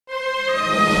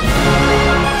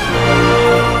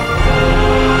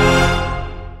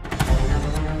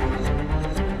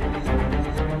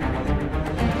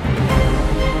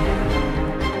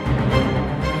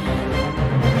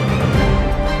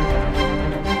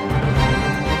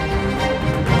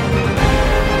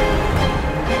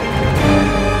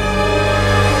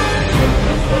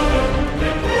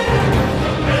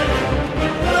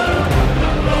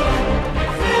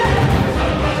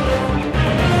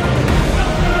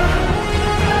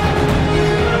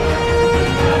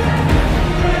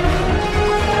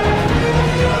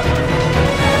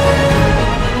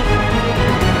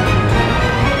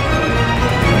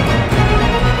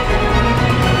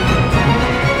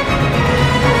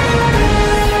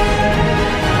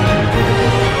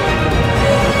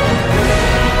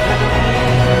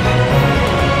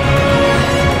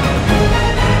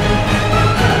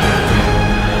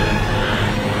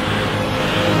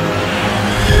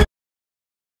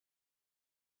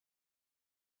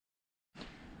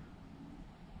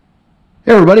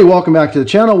Hey everybody, welcome back to the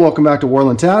channel. Welcome back to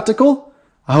Warland Tactical.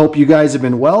 I hope you guys have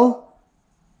been well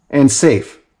and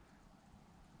safe.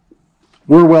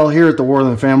 We're well here at the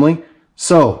Warland family.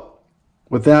 So,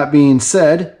 with that being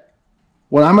said,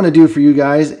 what I'm going to do for you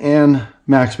guys and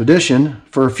Maxpedition,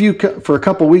 for a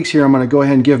couple weeks here, I'm going to go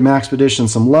ahead and give Maxpedition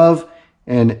some love.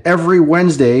 And every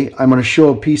Wednesday, I'm going to show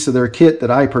a piece of their kit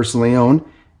that I personally own,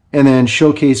 and then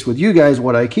showcase with you guys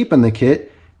what I keep in the kit.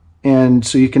 And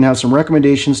so you can have some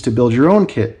recommendations to build your own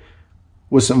kit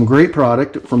with some great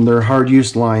product from their hard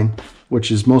use line, which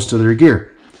is most of their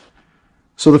gear.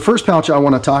 So the first pouch I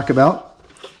want to talk about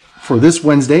for this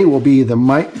Wednesday will be the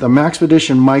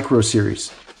Maxpedition Micro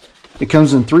series. It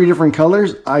comes in 3 different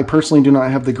colors. I personally do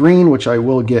not have the green, which I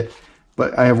will get,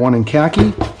 but I have one in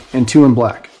khaki and 2 in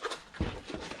black.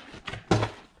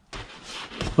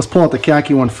 Let's pull out the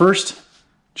khaki one first,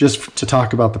 just to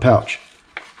talk about the pouch.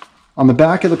 On the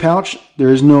back of the pouch, there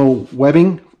is no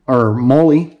webbing or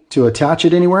molly to attach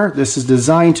it anywhere. This is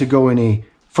designed to go in a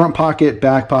front pocket,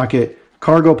 back pocket,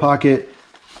 cargo pocket,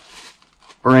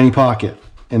 or any pocket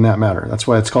in that matter. That's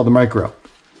why it's called the Micro.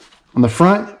 On the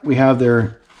front, we have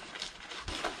their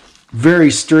very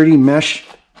sturdy mesh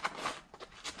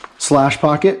slash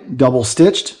pocket, double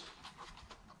stitched.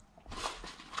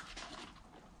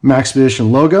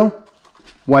 Maxpedition logo,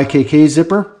 YKK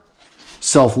zipper.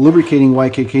 Self-lubricating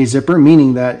YKK zipper,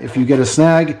 meaning that if you get a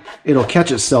snag, it'll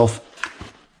catch itself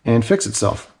and fix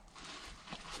itself.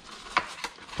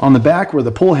 On the back where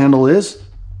the pull handle is,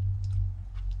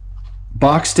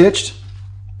 box stitched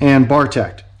and bar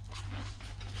tacked.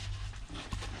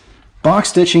 Box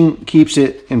stitching keeps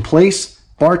it in place,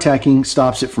 bar tacking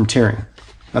stops it from tearing.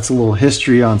 That's a little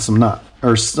history on some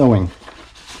sewing.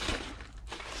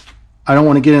 I don't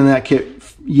want to get in that kit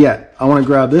yet. I want to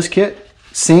grab this kit.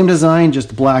 Same design,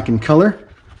 just black in color.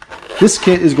 This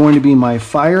kit is going to be my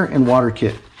fire and water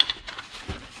kit.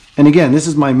 And again, this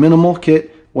is my minimal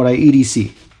kit, what I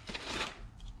EDC.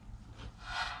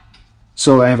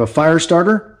 So I have a fire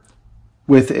starter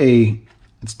with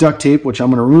it's duct tape, which I'm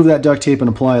going to remove that duct tape and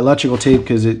apply electrical tape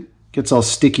because it gets all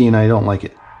sticky and I don't like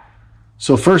it.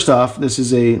 So first off, this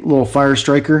is a little fire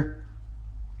striker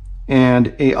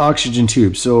and a oxygen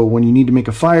tube. So when you need to make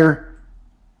a fire,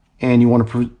 and you want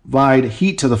to provide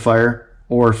heat to the fire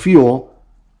or fuel,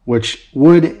 which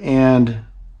wood and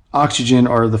oxygen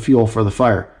are the fuel for the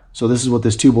fire. So this is what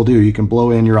this tube will do. You can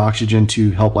blow in your oxygen to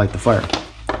help light the fire.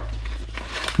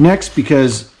 Next,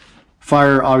 because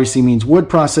fire obviously means wood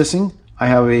processing, I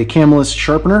have a camelus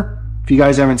sharpener. If you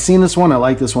guys haven't seen this one, I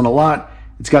like this one a lot.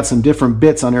 It's got some different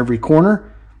bits on every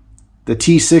corner. The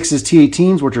T6s,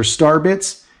 T18s, which are star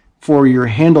bits, for your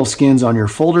handle skins on your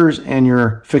folders and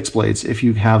your fixed blades, if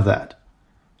you have that.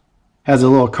 Has a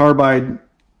little carbide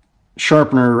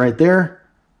sharpener right there.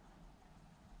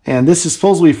 And this is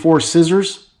supposedly for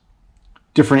scissors,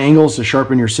 different angles to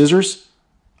sharpen your scissors.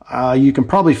 You can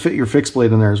probably fit your fixed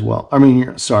blade in there as well.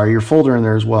 Your folder in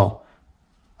there as well.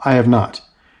 I have not.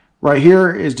 Right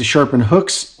here is to sharpen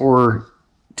hooks or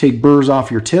take burrs off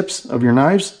your tips of your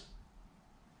knives.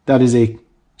 That is a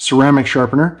ceramic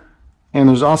sharpener. And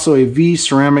there's also a V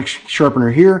ceramic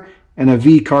sharpener here and a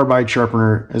V carbide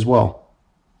sharpener as well.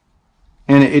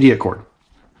 And an idiot cord.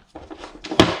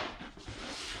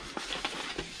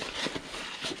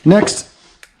 Next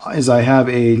is I have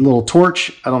a little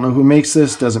torch. I don't know who makes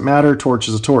this, doesn't matter. Torch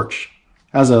is a torch.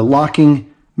 Has a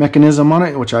locking mechanism on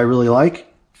it, which I really like.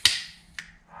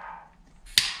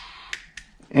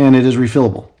 And it is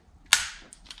refillable.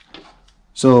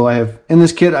 So in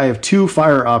this kit, I have 2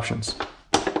 fire options.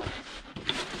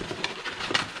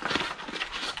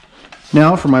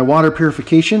 Now for my water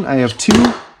purification, I have 2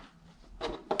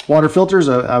 water filters.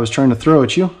 I was trying to throw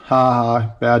at you. Ha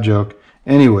ha, bad joke.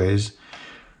 Anyways.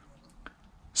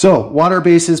 So water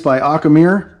bases by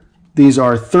Aquamir. These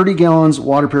are 30 gallons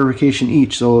water purification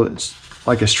each. So it's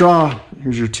like a straw.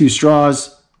 Here's your 2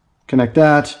 straws. Connect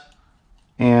that.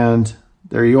 And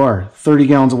there you are. 30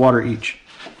 gallons of water each.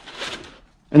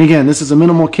 And again, this is a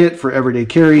minimal kit for everyday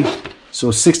carry.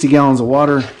 So 60 gallons of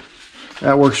water.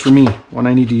 That works for me when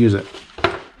I need to use it.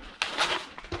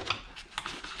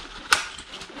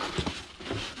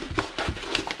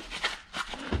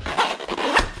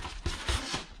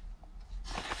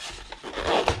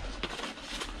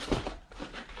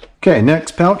 Okay,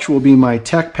 next pouch will be my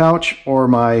tech pouch, or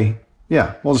we'll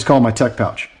just call it my tech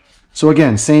pouch. So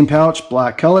again, same pouch,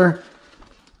 black color.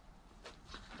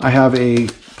 I have a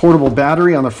portable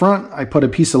battery on the front. I put a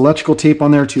piece of electrical tape on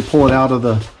there to pull it out of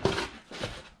the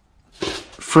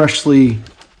freshly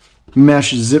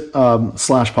mesh zip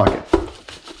slash pocket.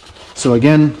 So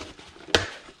again,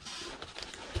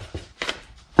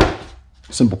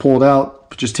 simple pull it out,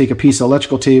 just take a piece of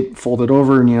electrical tape, fold it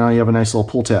over, and you have a nice little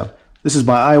pull tab. This is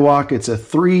by iWalk. It's a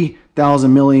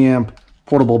 3,000 milliamp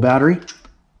portable battery,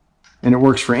 and it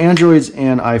works for Androids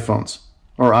and iPhones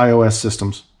or iOS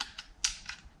systems.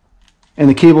 And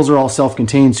the cables are all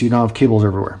self-contained, so you don't have cables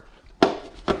everywhere.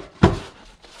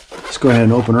 Let's go ahead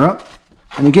and open her up.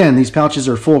 And again, these pouches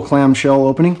are full clamshell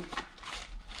opening.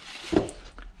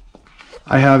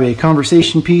 I have a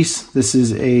conversation piece. This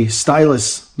is a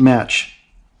stylus match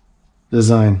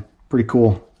design. Pretty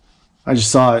cool. I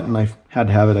just saw it and I had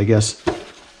to have it, I guess.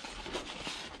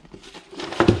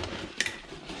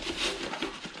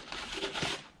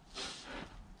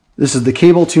 This is the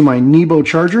cable to my Nebo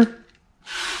charger.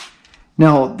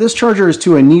 Now, this charger is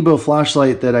to a Nebo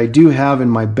flashlight that I do have in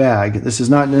my bag. This is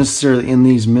not necessarily in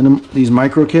these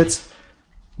micro kits,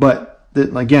 but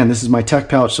again, this is my tech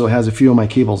pouch, so it has a few of my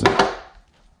cables in it.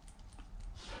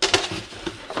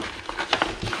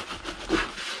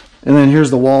 And then here's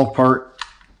the wall part.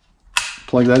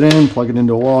 Plug that in, plug it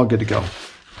into a wall, good to go.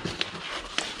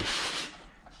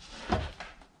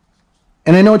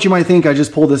 And I know what you might think, I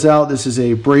just pulled this out. This is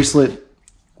a bracelet.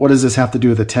 What does this have to do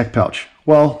with a tech pouch?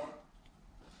 Well,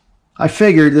 I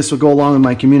figured this would go along with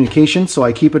my communication, so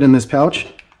I keep it in this pouch.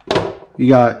 You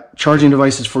got charging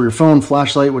devices for your phone,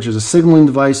 flashlight, which is a signaling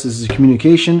device. This is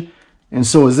communication, and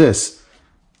so is this.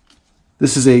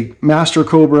 This is a Master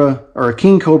Cobra or a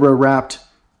King Cobra wrapped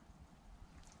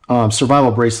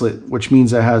survival bracelet, which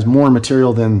means it has more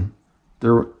material than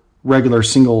the regular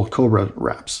single Cobra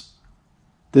wraps.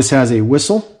 This has a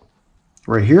whistle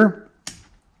right here,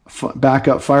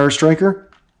 backup fire striker.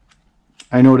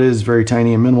 I know it is very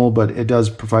tiny and minimal, but it does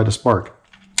provide a spark.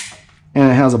 And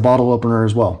it has a bottle opener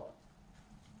as well.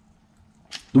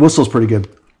 The whistle's pretty good.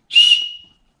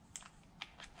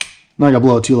 I'm not gonna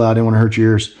blow it too loud, I didn't want to hurt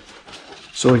your ears.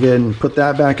 So again, put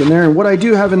that back in there. And what I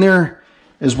do have in there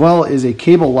as well is a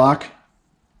cable lock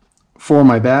for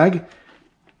my bag,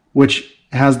 which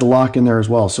has the lock in there as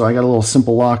well. So I got a little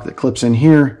simple lock that clips in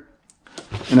here,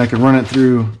 and I can run it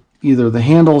through either the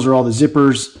handles or all the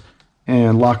zippers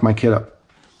and lock my kit up.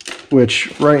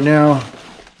 Which right now,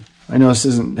 I know this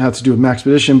doesn't have to do with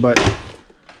Maxpedition, but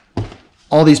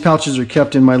all these pouches are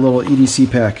kept in my little EDC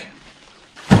pack.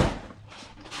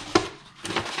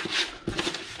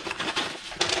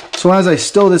 So as I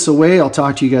stow this away, I'll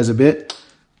talk to you guys a bit.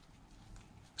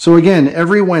 So again,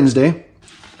 every Wednesday,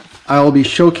 I will be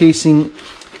showcasing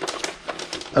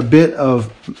a bit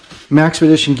of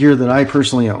Maxpedition gear that I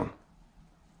personally own.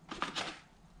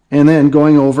 And then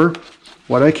going over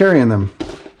what I carry in them.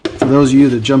 For those of you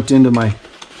that jumped into my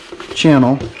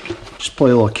channel, just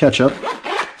play a little catch up.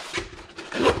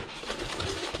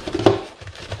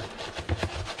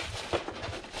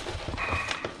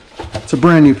 It's a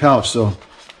brand new pouch, so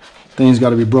things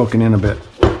got to be broken in a bit.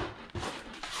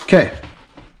 Okay,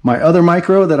 my other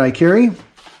micro that I carry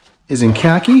is in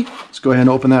khaki. Let's go ahead and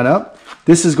open that up.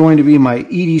 This is going to be my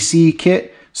EDC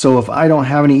kit. So if I don't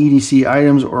have any EDC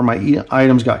items or my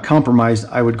items got compromised,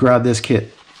 I would grab this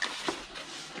kit.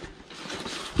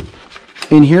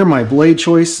 In here, my blade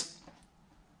choice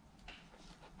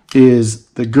is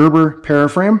the Gerber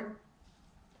Paraframe,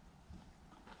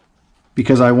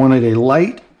 because I wanted a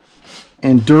light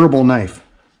and durable knife.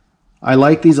 I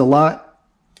like these a lot.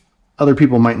 Other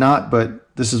people might not,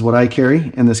 but this is what I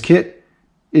carry in this kit.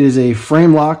 It is a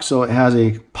frame lock, so it has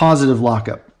a positive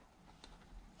lockup.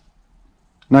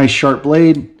 Nice sharp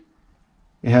blade.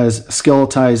 It has a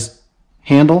skeletized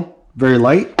handle, very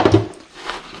light.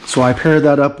 So I paired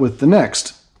that up with the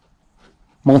next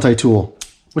multi-tool,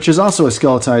 which is also a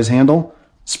skeletized handle,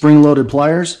 spring-loaded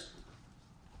pliers,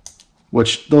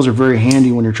 which those are very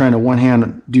handy when you're trying to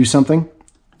one-hand do something.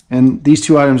 And these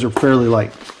two items are fairly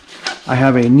light. I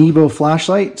have a Nebo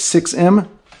flashlight, 6M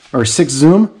or 6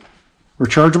 zoom,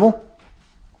 rechargeable.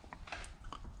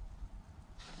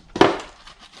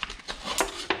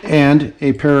 And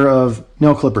a pair of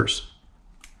nail clippers.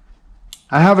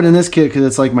 I have it in this kit because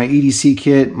it's like my EDC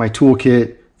kit, my tool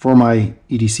kit for my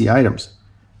EDC items.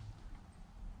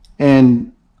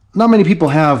 And not many people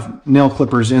have nail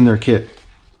clippers in their kit.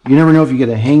 You never know if you get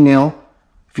a hangnail,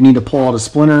 if you need to pull out a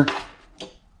splinter,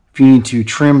 if you need to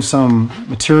trim some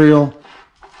material.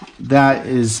 That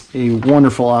is a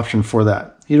wonderful option for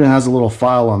that. It even has a little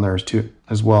file on there too,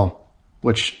 as well,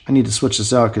 which I need to switch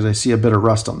this out because I see a bit of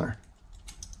rust on there.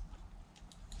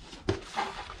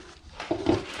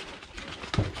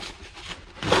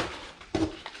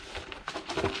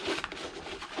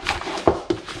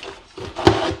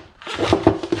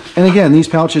 And again, these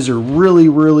pouches are really,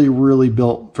 really, really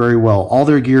built very well. All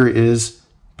their gear is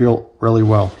built really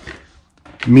well.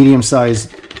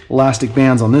 Medium-sized elastic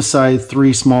bands on this side,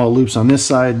 3 small loops on this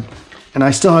side. And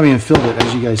I still haven't even filled it,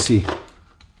 as you guys see.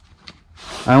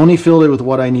 I only filled it with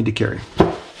what I need to carry.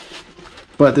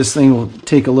 But this thing will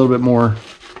take a little bit more,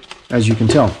 as you can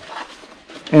tell.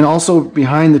 And also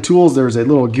behind the tools, there's a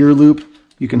little gear loop.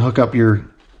 You can hook up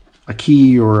a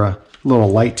key or a little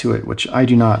light to it, which I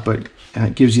do not, but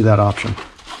it gives you that option.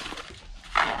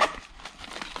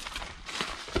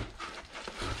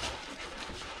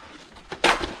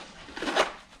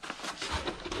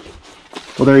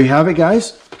 Well, there you have it,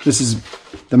 guys. This is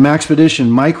the Maxpedition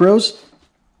Micros,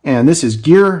 and this is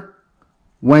Gear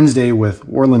Wednesday with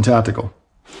Warland Tactical.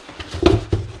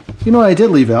 You know what I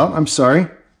did leave out? I'm sorry.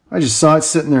 I just saw it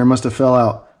sitting there and must have fell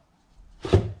out.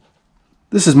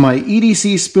 This is my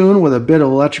EDC spoon with a bit of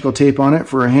electrical tape on it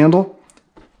for a handle.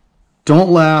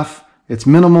 Don't laugh. It's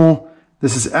minimal.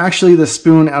 This is actually the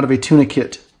spoon out of a tuna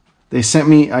kit. They sent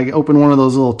me, I opened one of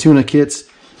those little tuna kits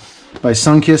by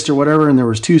Sunkist or whatever, and there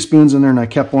was 2 spoons in there, and I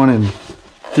kept one and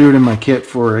threw it in my kit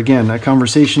for, again, a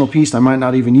conversational piece. I might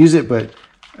not even use it, but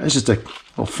it's just a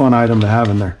little fun item to have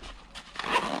in there.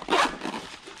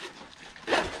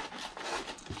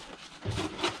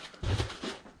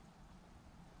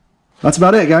 That's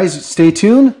about it, guys. Stay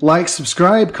tuned. Like,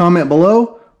 subscribe, comment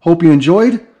below. Hope you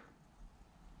enjoyed.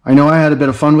 I know I had a bit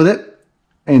of fun with it.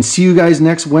 And see you guys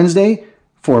next Wednesday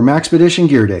for Maxpedition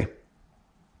Gear Day.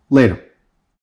 Later.